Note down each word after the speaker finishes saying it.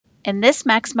In this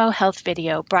Maximo Health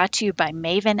video brought to you by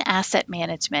Maven Asset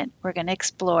Management, we're going to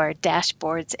explore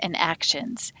dashboards and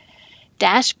actions.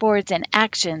 Dashboards and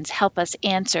actions help us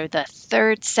answer the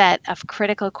third set of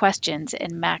critical questions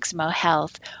in Maximo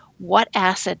Health: what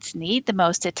assets need the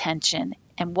most attention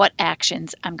and what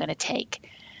actions I'm going to take.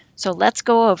 So let's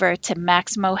go over to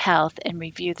Maximo Health and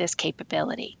review this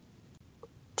capability.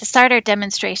 To start our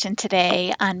demonstration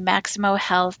today on Maximo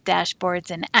Health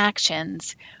dashboards and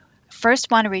actions,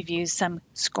 first want to review some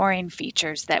scoring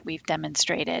features that we've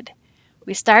demonstrated.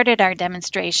 We started our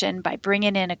demonstration by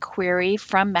bringing in a query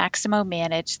from Maximo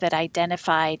Manage that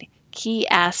identified key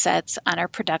assets on our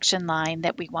production line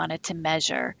that we wanted to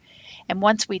measure. And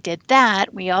once we did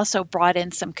that, we also brought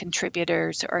in some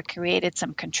contributors or created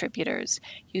some contributors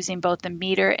using both the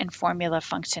meter and formula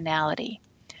functionality.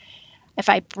 If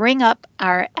I bring up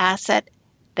our asset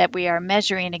that we are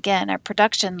measuring, again, our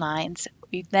production lines,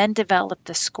 we then develop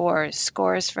the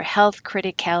scores for health,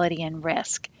 criticality, and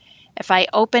risk. If I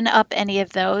open up any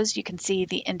of those, you can see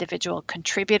the individual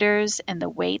contributors and the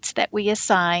weights that we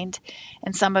assigned,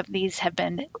 and some of these have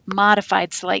been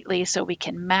modified slightly so we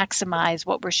can maximize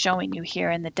what we're showing you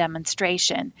here in the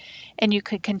demonstration. And you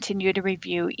could continue to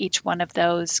review each one of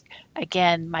those,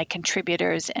 again, my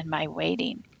contributors and my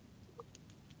weighting.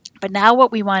 But now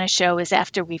what we want to show is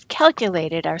after we've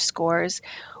calculated our scores,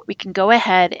 we can go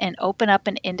ahead and open up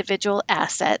an individual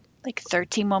asset like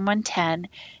 131110,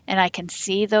 and I can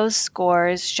see those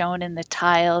scores shown in the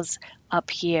tiles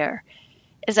up here.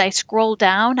 As I scroll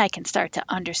down, I can start to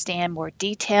understand more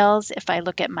details. If I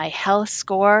look at my health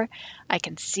score, I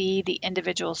can see the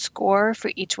individual score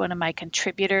for each one of my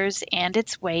contributors and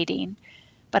its weighting.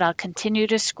 But I'll continue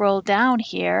to scroll down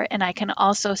here, and I can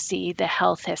also see the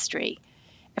health history.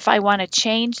 If I want to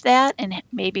change that and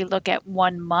maybe look at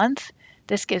 1 month,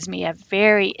 this gives me a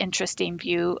very interesting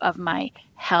view of my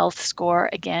health score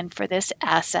again for this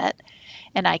asset.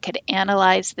 And I could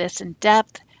analyze this in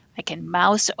depth. I can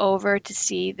mouse over to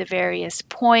see the various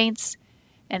points.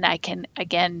 And I can,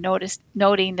 again,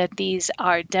 noting that these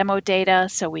are demo data,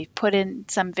 so we've put in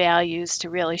some values to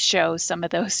really show some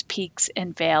of those peaks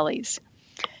and valleys.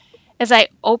 As I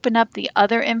open up the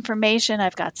other information,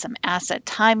 I've got some asset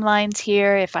timelines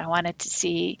here. If I wanted to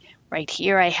see right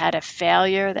here, I had a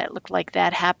failure that looked like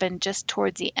that happened just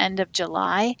towards the end of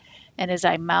July. And as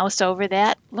I mouse over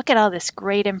that, look at all this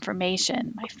great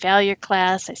information. My failure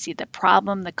class, I see the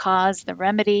problem, the cause, the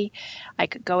remedy. I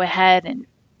could go ahead and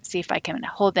see if I can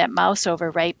hold that mouse over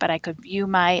right, but I could view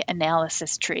my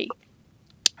analysis tree.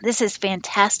 This is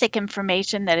fantastic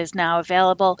information that is now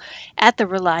available at the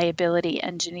reliability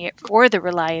engineer for the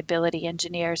reliability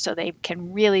engineer so they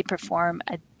can really perform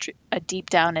a deep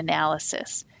down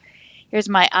analysis. Here's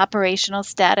my operational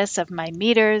status of my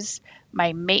meters,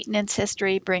 my maintenance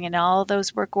history, bringing all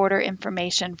those work order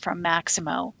information from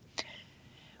Maximo.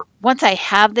 Once I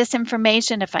have this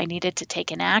information, if I needed to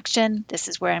take an action, this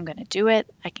is where I'm going to do it.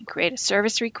 I can create a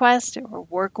service request or a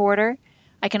work order.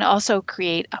 I can also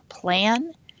create a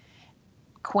plan.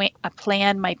 A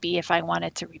plan might be if I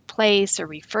wanted to replace or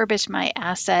refurbish my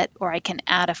asset, or I can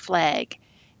add a flag.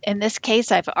 In this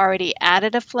case, I've already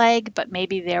added a flag, but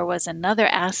maybe there was another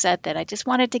asset that I just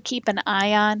wanted to keep an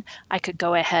eye on. I could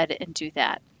go ahead and do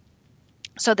that.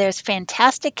 So there's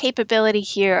fantastic capability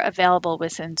here available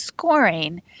within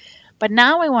scoring, but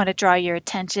now I want to draw your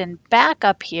attention back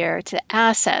up here to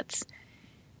assets.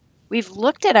 We've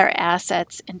looked at our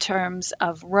assets in terms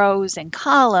of rows and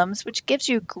columns, which gives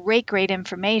you great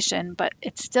information, but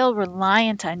it's still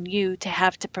reliant on you to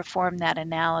have to perform that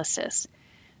analysis.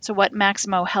 So what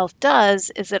Maximo Health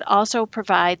does is it also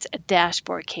provides a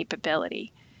dashboard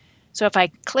capability. So if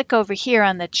I click over here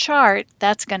on the chart,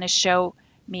 that's going to show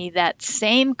me that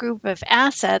same group of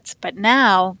assets, but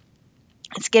now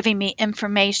it's giving me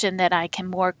information that I can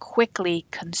more quickly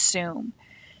consume.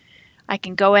 I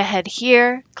can go ahead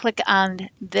here, click on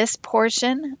this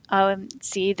portion,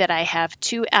 see that I have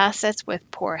 2 assets with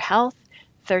poor health,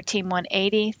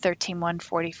 13180,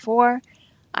 13144.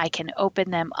 I can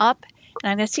open them up, and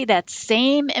I'm going to see that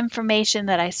same information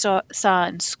that I saw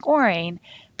in scoring,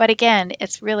 but again,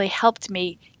 it's really helped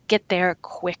me get there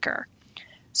quicker.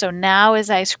 So now as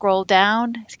I scroll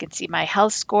down, you can see my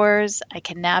health scores. I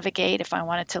can navigate if I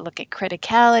wanted to look at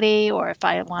criticality, or if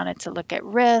I wanted to look at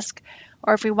risk,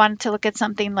 or if we wanted to look at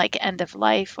something like end of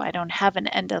life. I don't have an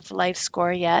end of life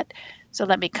score yet. So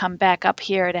let me come back up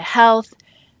here to health.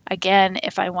 Again,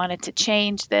 if I wanted to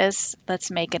change this, let's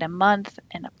make it a month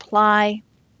and apply.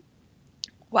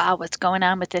 Wow, what's going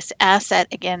on with this asset?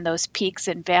 Again, those peaks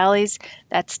and valleys,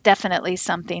 that's definitely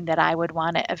something that I would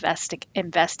want to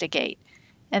investigate.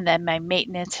 And then my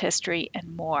maintenance history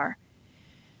and more.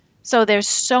 So there's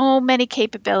so many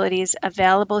capabilities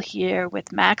available here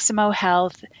with Maximo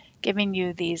Health, giving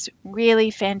you these really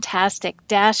fantastic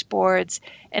dashboards,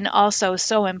 and also,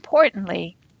 so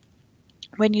importantly,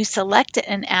 when you select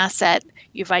an asset,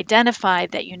 you've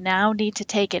identified that you now need to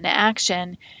take an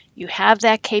action, you have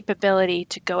that capability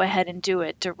to go ahead and do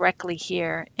it directly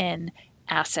here in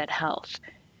Asset Health.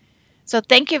 So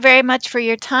thank you very much for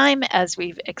your time as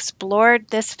we've explored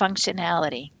this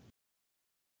functionality.